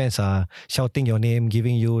the fans are shouting your name,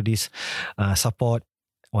 giving you this support.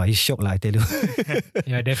 Wow, it's shock lah, I tell you.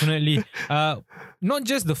 Yeah, definitely. Not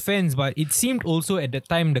just the fans, but it seemed also at the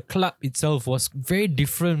time the club itself was very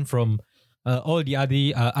different from all the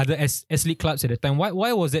other S-League clubs at the time.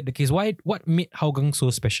 Why was that the case? What made Hougang so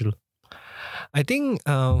special? I think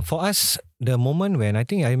for us, the moment when I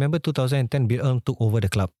remember 2010, Bill took over the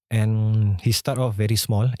club, and he started off very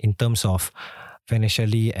small in terms of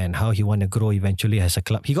financially and how he want to grow eventually as a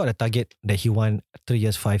club. He got a target that he want 3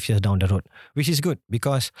 years, 5 years down the road, which is good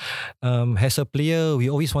because as a player, we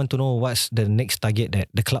always want to know what's the next target that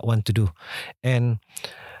the club want to do. And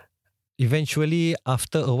eventually,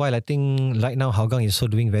 after a while, I think right now Hougang is also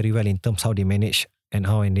doing very well in terms how they manage and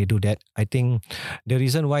how and they do that. I think the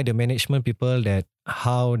reason why the management people that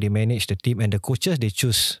how they manage the team and the coaches they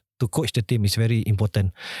choose to coach the team is very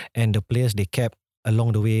important. And the players they kept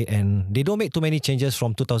along the way and they don't make too many changes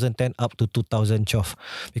from 2010 up to 2012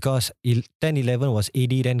 because 10-11 was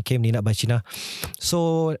AD, then came Nina Bachina.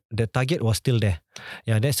 So the target was still there.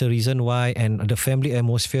 Yeah, that's the reason why. And the family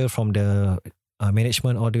atmosphere from the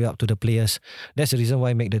management all the way up to the players. That's the reason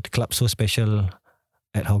why I make the club so special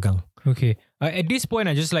at Hougang. Okay. At this point,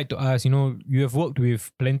 I just like to ask, you have worked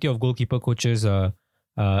with plenty of goalkeeper coaches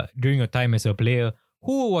during your time as a player.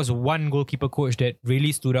 Who was one goalkeeper coach that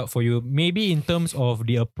really stood out for you? Maybe in terms of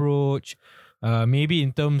the approach, maybe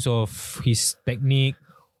in terms of his technique.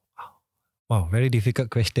 Wow, very difficult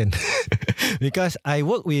question. Because I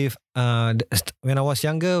work with, when I was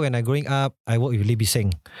younger, when I growing up, I worked with Libby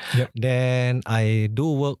Singh. Yep. Then I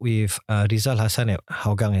do work with Rizal Hassan at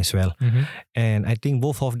Hougang as well. Mm-hmm. And I think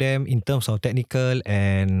both of them in terms of technical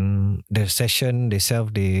and the session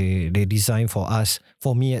themselves, they design for us,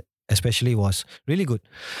 for me especially was really good.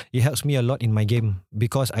 It helps me a lot in my game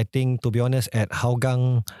because I think, to be honest, at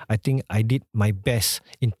Hougang, I think I did my best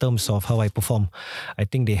in terms of how I perform. I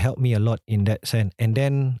think they helped me a lot in that sense. And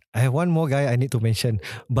then I have one more guy I need to mention,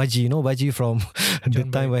 Baji. You know Baji from the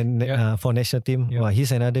time when for national team. Yeah. Wow,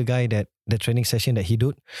 he's another guy that the training session that he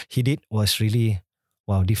did was really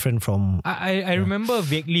different from. I remember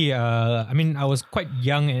vaguely. I was quite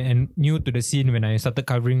young and new to the scene when I started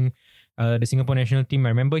covering the Singapore national team. I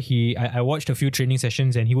remember I watched a few training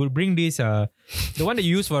sessions and he would bring this the one that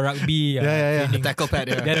you use for rugby the tackle pad.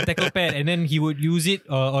 The tackle pad, and then he would use it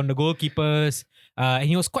on the goalkeepers, and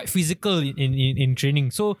he was quite physical in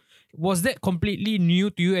training. So was that completely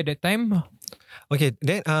new to you at that time? Okay,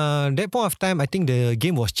 then that point of time, I think the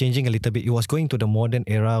game was changing a little bit. It was going to the modern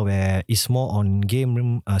era where it's more on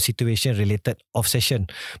game situation related off session,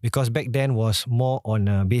 because back then was more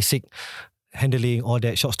on basic handling, all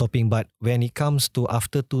that, shot stopping. But when it comes to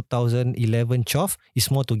after 2011-12,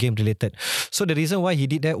 it's more to game related. So the reason why he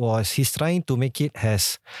did that was he's trying to make it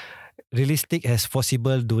as realistic as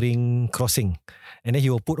possible during crossing. And then he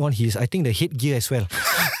will put on his, I think, the headgear as well.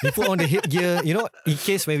 He put on the headgear, in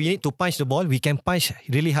case when we need to punch the ball, we can punch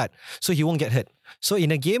really hard, so he won't get hurt. So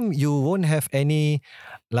in a game, you won't have any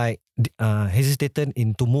hesitation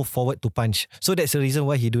to move forward to punch. So that's the reason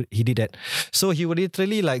why he did that. So he would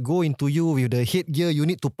literally go into you with the headgear. You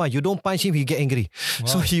need to punch. You don't punch him, he get angry. Wow.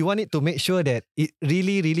 So he wanted to make sure that it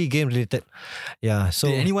really, really game related. Yeah. So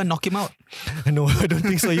did anyone knock him out? No, I don't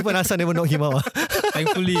think so. Even Hassan never knocked him out.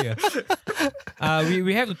 Thankfully.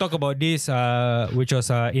 We have to talk about this, which was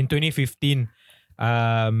in 2015.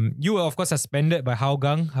 You were of course suspended by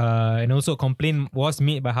Hougang, and also a complaint was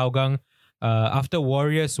made by Hougang after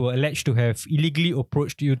Warriors were alleged to have illegally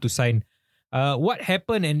approached you to sign. What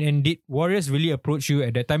happened, and did Warriors really approach you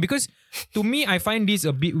at that time? Because to me, I find this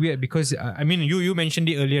a bit weird because you mentioned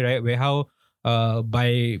it earlier, right? Where how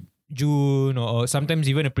by June or sometimes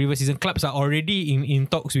even the previous season, clubs are already in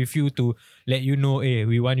talks with you to let you know, hey,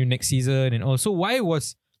 we want you next season, and also why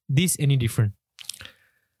was this any different?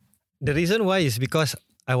 The reason why is because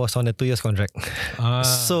I was on a 2 years contract.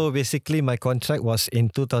 So basically my contract was in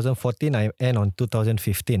 2014, I end on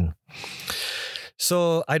 2015.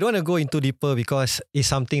 So I don't want to go into deeper because it's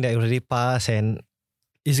something that already passed and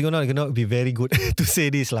it's gonna be very good to say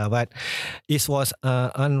this lah. But it was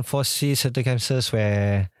unforeseen circumstances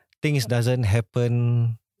where things doesn't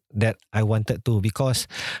happen that I wanted to, because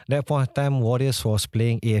that point of time Warriors was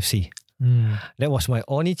playing AFC. That was my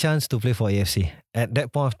only chance to play for AFC. At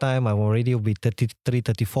that point of time, I already be 33,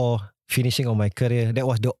 34, finishing on my career. That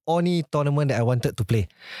was the only tournament that I wanted to play.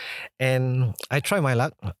 And I tried my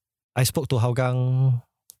luck. I spoke to Hougang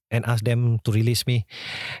and asked them to release me.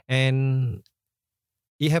 And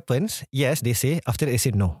it happens. Yes, they say. After that, they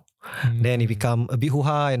said no. Then it become a bit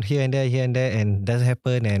hoo-ha and here and there, and doesn't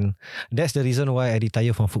happen. And that's the reason why I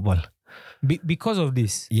retired from football. Because of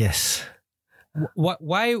this? Yes.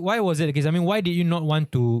 Why was it the case? Why did you not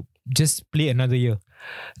want to just play another year?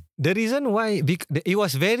 The reason why, it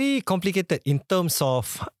was very complicated in terms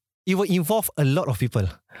of, it will involve a lot of people.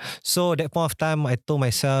 So that point of time, I told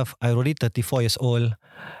myself, I'm already 34 years old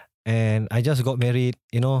and I just got married,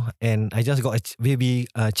 and I just got a baby,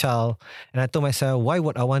 child. And I told myself, why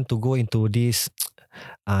would I want to go into this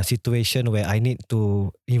situation where I need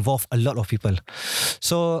to involve a lot of people?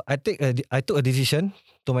 So I took a decision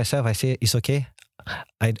to myself, I say it's okay.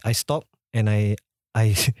 I stop and I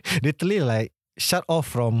literally like shut off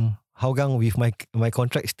from Hougang with my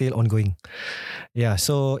contract still ongoing. Yeah,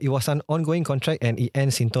 so it was an ongoing contract and it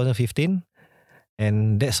ends in 2015.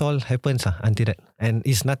 And that's all happens until that. And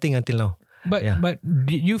it's nothing until now. But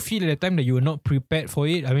did you feel at the time that you were not prepared for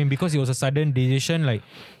it? I mean, because it was a sudden decision, like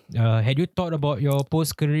had you thought about your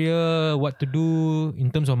post-career, what to do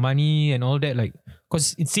in terms of money and all that? Like,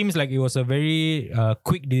 because it seems like it was a very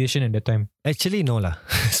quick decision at the time. Actually, no lah.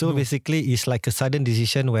 So basically, it's like a sudden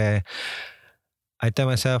decision where I tell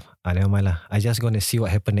myself, never mind lah. I just going to see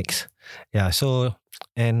what happen next. Yeah, so,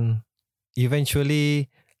 and eventually,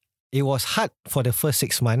 it was hard for the first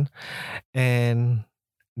 6 months. And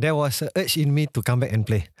there was an urge in me to come back and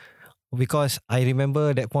play. Because I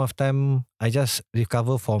remember that point of time, I just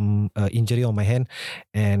recovered from injury on my hand.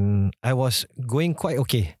 And I was going quite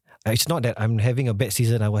okay. It's not that I'm having a bad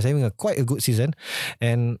season. I was having quite a good season.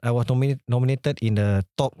 And I was nominated in the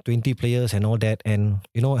top 20 players and all that. And,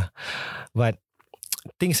 but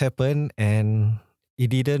things happen and it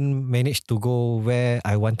didn't manage to go where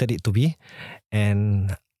I wanted it to be.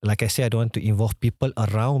 And like I said, I don't want to involve people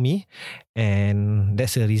around me. And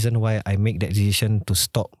that's the reason why I make that decision to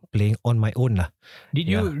stop playing on my own. Did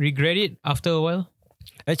you regret it after a while?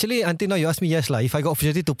 Actually, until now, you ask me, yes lah. If I got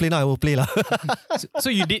opportunity to play now, I will play lah. So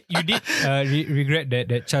you did regret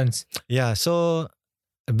that chance? Yeah, so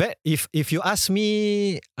but if you ask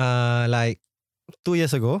me like 2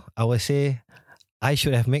 years ago, I would say I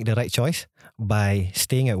should have made the right choice by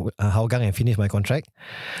staying at Hougang and finish my contract.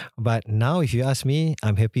 But now, if you ask me,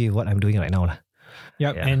 I'm happy with what I'm doing right now lah.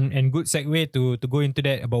 Yep, yeah. And good segue to go into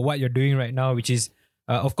that about what you're doing right now, which is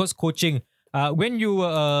of course coaching. When you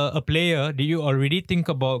were a player, did you already think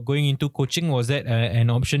about going into coaching? Was that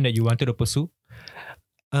an option that you wanted to pursue?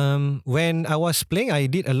 When I was playing, I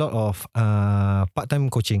did a lot of part-time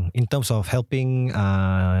coaching in terms of helping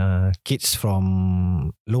kids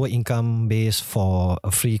from lower income base for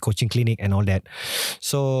a free coaching clinic and all that.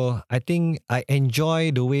 So I think I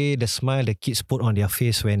enjoy the way the smile the kids put on their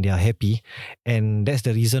face when they are happy, and that's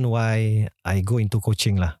the reason why I go into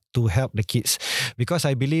coaching lah, to help the kids, because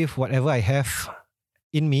I believe whatever I have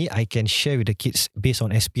in me, I can share with the kids based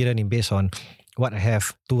on experience and based on what I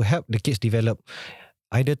have to help the kids develop.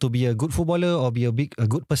 Either to be a good footballer or be a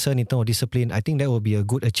good person in terms of discipline. I think that will be a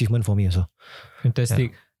good achievement for me also.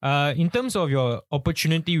 Fantastic. Yeah. In terms of your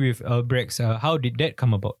opportunity with Albirex, how did that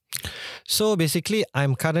come about? So basically,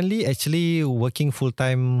 I'm currently actually working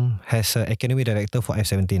full-time as an academy director for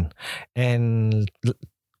F17. And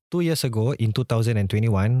 2 years ago, in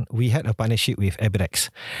 2021, we had a partnership with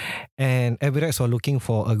Albirex. And Albirex were looking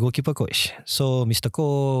for a goalkeeper coach. So Mr.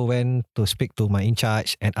 Ko went to speak to my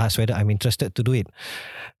in-charge and asked whether I'm interested to do it.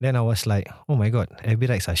 Then I was like, oh my God,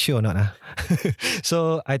 Albirex, sure or not?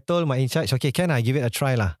 So I told my in-charge, okay, can I give it a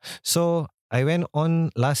try lah? So I went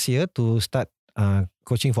on last year to start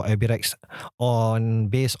coaching for Albirex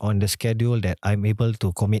based on the schedule that I'm able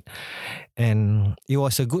to commit. And it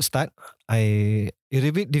was a good start. It's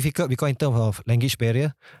a bit difficult because in terms of language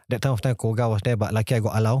barrier, that time of time Koga was there, but lucky I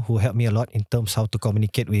got Alau who helped me a lot in terms how to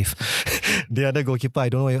communicate with the other goalkeeper. I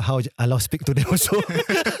don't know how Alau speak to them also.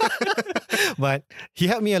 But he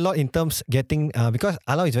helped me a lot in terms getting, because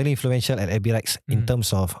Alau is very influential at Albirex in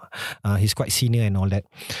terms of, he's quite senior and all that.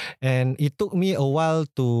 And it took me a while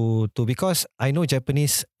to because I know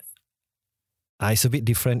Japanese, it's a bit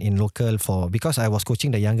different in local because I was coaching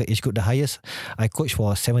the younger age group. The highest I coached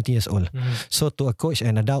was 17 years old. So to coach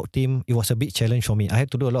an adult team, it was a big challenge for me. I had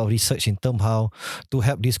to do a lot of research in terms how to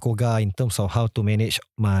help this Koga in terms of how to manage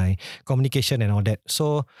my communication and all that.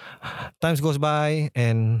 So times goes by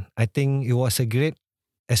and I think it was a great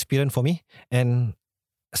experience for me. And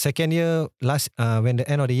second year, when the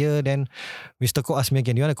end of the year, then Mr. Ko asked me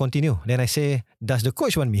again, you want to continue? Then I say, does the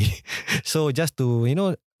coach want me? So just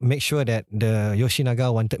to, make sure that the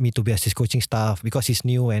Yoshinaga wanted me to be as his coaching staff because he's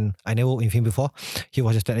new and I never worked with him before. He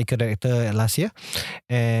was a technical director last year.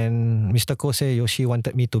 And Mr. Ko said Yoshi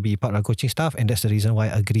wanted me to be part of the coaching staff, and that's the reason why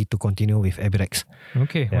I agreed to continue with Albirex.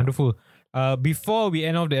 Okay, wonderful. Before we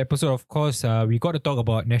end off the episode, of course, we got to talk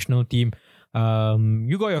about national team.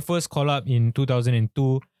 You got your first call-up in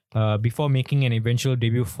 2002 before making an eventual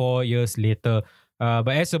debut 4 years later.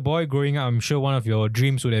 But as a boy growing up, I'm sure one of your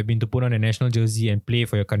dreams would have been to put on a national jersey and play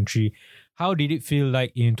for your country. How did it feel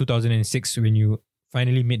like in 2006 when you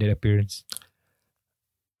finally made that appearance?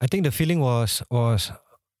 I think the feeling was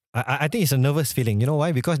I think it's a nervous feeling. You know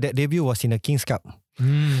why? Because that debut was in a King's Cup.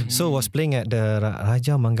 So was playing at the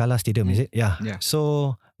Raja Mangala Stadium, is it? Yeah.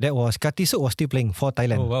 So that was Katisuk was still playing for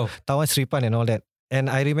Thailand. Oh, wow. Tawan Sripan and all that. And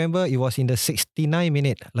I remember it was in the 69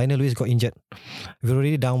 minute, Lionel Lewis got injured. We were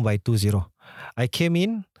already down by 2-0. I came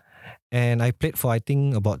in and I played for I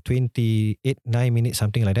think about 9 minutes,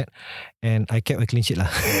 something like that. And I kept a clean sheet lah.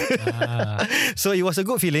 So it was a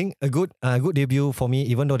good feeling, a good debut for me,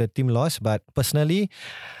 even though the team lost. But personally,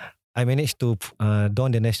 I managed to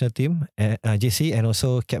don the national team, JC, and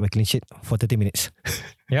also kept a clean sheet for 30 minutes.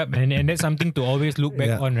 Yep, and that's something to always look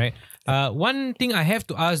back on, right? One thing I have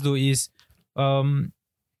to ask though is,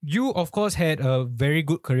 you of course had a very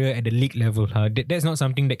good career at the league level. That's not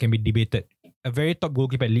something that can be debated. A very top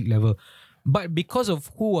goalkeeper at league level. But because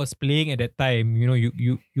of who was playing at that time,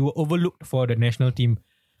 you were overlooked for the national team.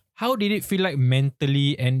 How did it feel like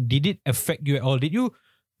mentally, and did it affect you at all? Did you,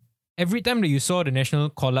 every time that you saw the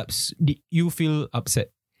national call-ups, did you feel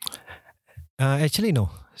upset? Actually,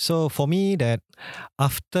 no. So for me, that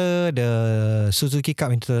after the Suzuki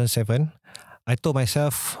Cup in 2007, I told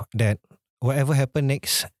myself that whatever happened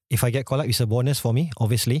next, if I get called up, it's a bonus for me,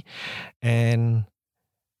 obviously. And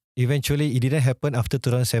eventually, it didn't happen after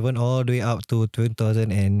 2007 all the way up to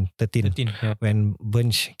 2013 when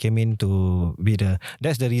Bunch came in to be the...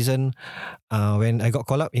 That's the reason when I got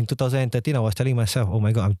called up in 2013, I was telling myself, oh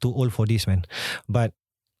my God, I'm too old for this, man.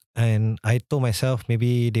 And I told myself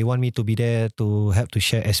maybe they want me to be there to help to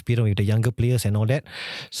share experience with the younger players and all that.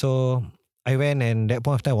 So I went, and that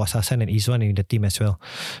point of time was Hassan and Izwan in the team as well.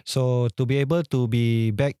 So to be able to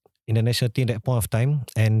be back in the national team that point of time,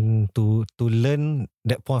 and to learn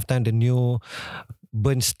that point of time the new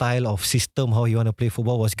Burn style of system, how he want to play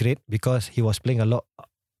football, was great, because he was playing a lot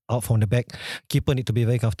out from the back. Keeper need to be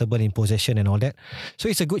very comfortable in possession and all that. So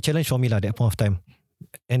it's a good challenge for me lah, that point of time.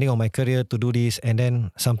 Ending on my career to do this, and then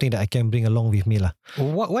something that I can bring along with me lah.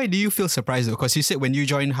 Why do you feel surprised though? Because you said when you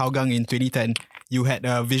joined Hougang in 2010, you had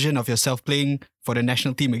a vision of yourself playing for the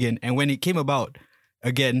national team again. And when it came about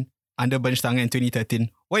again under Bench Tanga in 2013,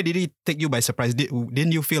 why did it take you by surprise?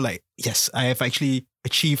 Didn't you feel like, yes, I have actually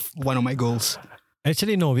achieved one of my goals?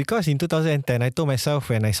 Actually, no, because in 2010, I told myself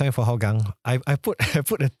when I signed for Hougang, I put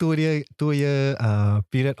a two-year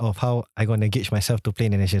period of how I gonna engage myself to play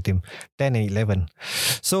in the national team, 10 and 11.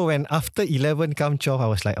 So when after 11 come 12, I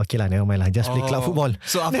was like, okay lah, never mind lah, just play club football.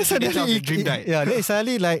 So after that, the dream died. Yeah, then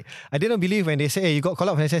suddenly like, I didn't believe when they say, hey, you got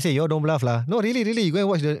called up, and I say, yo, don't bluff lah. No, really, you go and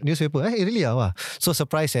watch the newspaper. Hey, really ah, wow. So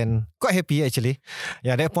surprised and quite happy actually.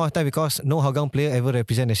 Yeah, that point of time, because no Hougang player ever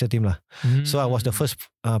represent national team lah. So I was the first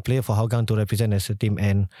player for Hougang to represent national team,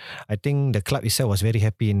 and I think the club itself was very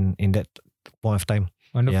happy in that point of time.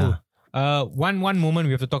 Wonderful. Yeah. One moment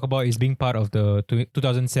we have to talk about is being part of the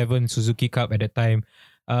 2007 Suzuki Cup at that time.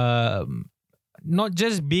 Not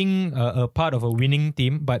just being a part of a winning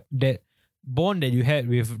team, but that bond that you had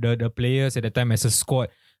with the players at the time as a squad.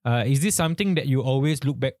 Is this something that you always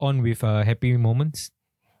look back on with happy moments?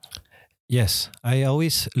 Yes, I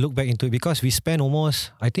always look back into it, because we spent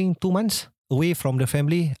almost, I think, 2 months away from the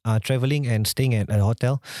family, traveling and staying at a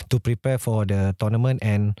hotel to prepare for the tournament,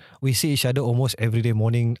 and we see each other almost every day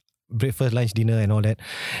morning, breakfast, lunch, dinner and all that.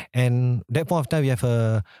 And that point of time, we have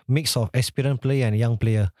a mix of experienced player and young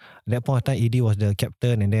player. At that point of time, Edie was the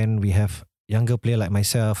captain, and then we have younger player like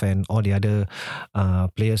myself and all the other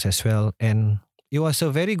players as well. And it was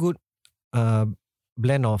a very good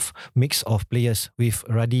blend of mix of players with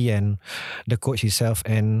Radi and the coach himself.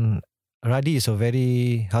 And Radi is a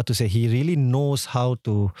very, how to say, he really knows how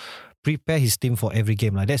to prepare his team for every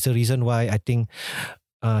game. That's the reason why I think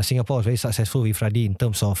Singapore was very successful with Radi in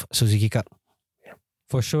terms of Suzuki Cup.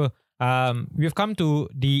 For sure. We've come to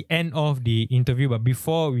the end of the interview, but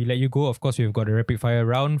before we let you go, of course, we've got a rapid fire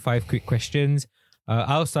round, 5 quick questions.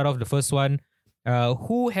 I'll start off the first one.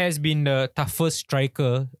 Who has been the toughest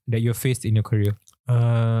striker that you've faced in your career?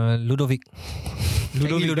 Ludovic.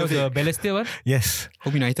 Ludovic, the Balestier one? Yes.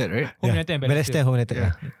 Home United, right? Home United and Balestier. Home United.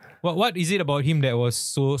 Yeah. What is it about him that was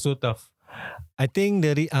so tough? I think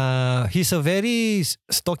he's a very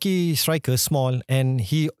stocky striker, small, and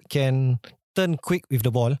he can turn quick with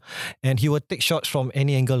the ball, and he will take shots from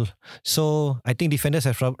any angle. So I think defenders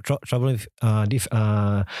have trouble with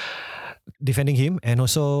defending him, and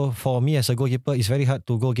also for me as a goalkeeper, it's very hard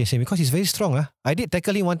to go against him because he's very strong. I did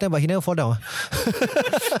tackle him one time, but he never fall down.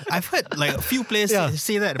 I've heard like a few players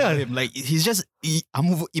say that about him. Like he's just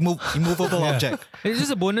immovable object. It's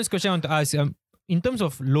just a bonus question I want to ask. In terms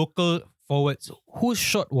of local forwards, whose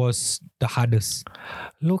shot was the hardest?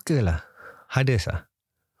 Local hardest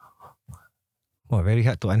Oh, very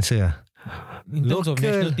hard to answer. In terms of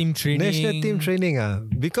national team training.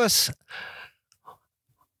 Because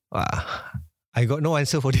I got no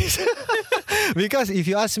answer for this. Because if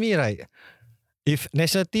you ask me, right, if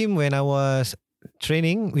national team when I was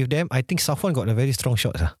training with them, I think Safwan got a very strong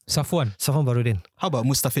shot. Safwan. Safwan Baruddin. How about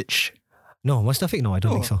Mustafic? No, Mustafiq, no, I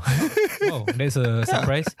don't think so. Oh, that's a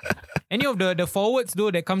surprise. Any of the forwards though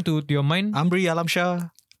that come to your mind? Amri Alamshah?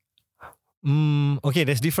 Okay,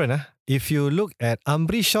 that's different. If you look at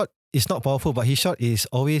Ambri's shot, it's not powerful, but his shot is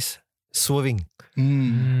always swerving.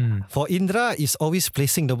 For Indra, it's always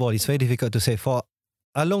placing the ball. It's very difficult to say. For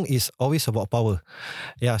Along, is always about power.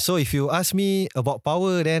 Yeah, so if you ask me about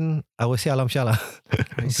power, then I will say Alamshah lah.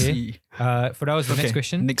 I see. For that was the next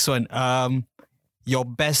question. Next one. Your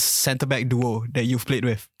best centre-back duo that you've played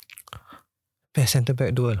with? Best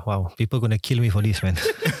centre-back duel. Wow, people gonna kill me for this, man.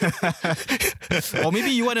 Or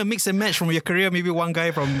maybe you want to mix and match from your career. Maybe one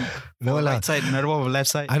guy from the right side, another one from the left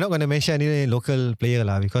side. I'm not gonna mention any local player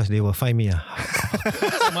lah because they will find me.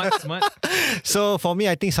 Smart. So for me,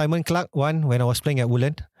 I think Simon Clark won when I was playing at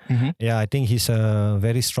Woodland. Yeah, I think he's a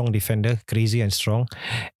very strong defender, crazy and strong.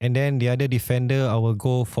 And then the other defender, I will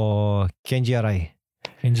go for Kenji Arai.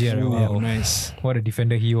 Wow, nice. What a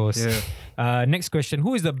defender he was. Yeah. Next question.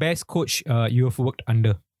 Who is the best coach you have worked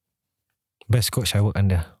under? Best coach I work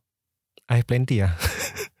under. I have plenty.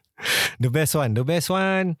 The best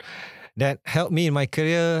one that helped me in my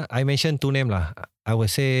career, I mentioned two names lah. I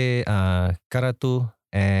would say Karatu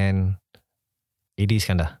and Edi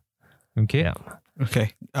Iskandar. Okay. Yeah.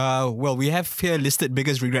 Okay. Well, we have here listed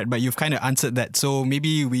biggest regret, but you've kind of answered that. So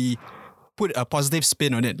maybe we put a positive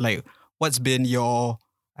spin on it. Like, what's been your,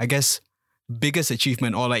 I guess, biggest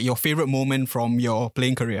achievement or like your favorite moment from your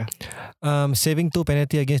playing career? Saving 2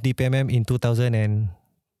 penalty against DPMM in 2013.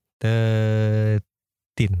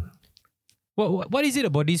 What is it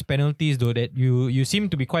about these penalties though that you seem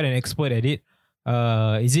to be quite an expert at it?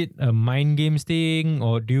 Is it a mind games thing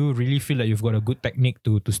or do you really feel like you've got a good technique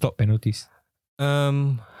to stop penalties?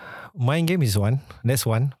 Mind game is one. That's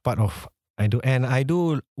one part of I do. And I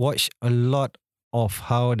do watch a lot of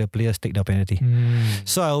how the players take the penalty.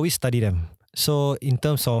 So I always study them. So in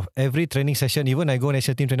terms of every training session, even I go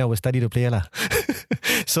national team training, I will study the player lah.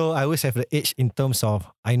 So I always have the edge in terms of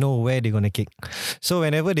I know where they're going to kick. So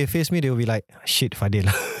whenever they face me, they will be like, shit, Fadhil.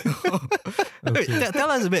 Okay.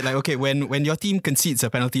 Tell us a bit, like, okay, when your team concedes a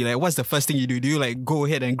penalty, like, what's the first thing you do? Do you like go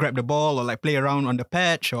ahead and grab the ball or like play around on the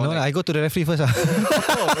patch? Or No, I go to the referee first.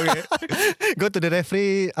 okay. Go to the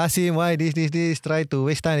referee, ask him why this, try to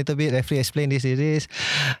waste time a little bit. Referee explain this.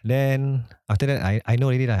 Then after that, I know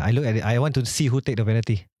already. I look at it. I want to see who take the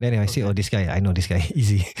penalty. Then I see, this guy, I know this guy.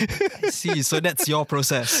 Easy. I see. So that's your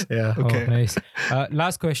process. Yeah. Okay. Oh, nice.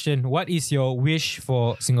 Last question. What is your wish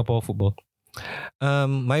for Singapore football?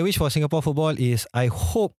 My wish for Singapore football is I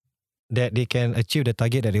hope that they can achieve the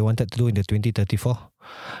target that they wanted to do in the 2034.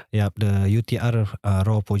 Yeah, the UTR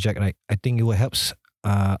RAW project, right? I think it will help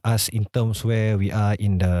us in terms where we are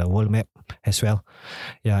in the world map as well.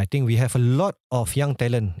 Yeah, I think we have a lot of young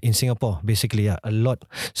talent in Singapore, basically, a lot.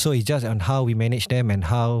 So it's just on how we manage them and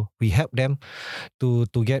how we help them to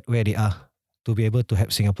get where they are, to be able to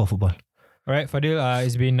help Singapore football. All right, Fadhil,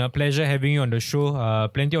 it's been a pleasure having you on the show.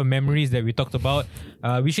 Plenty of memories that we talked about.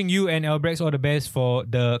 Wishing you and Albirex all the best for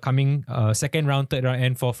the coming second round, third round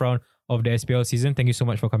and fourth round of the SPL season. Thank you so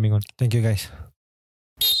much for coming on. Thank you, guys.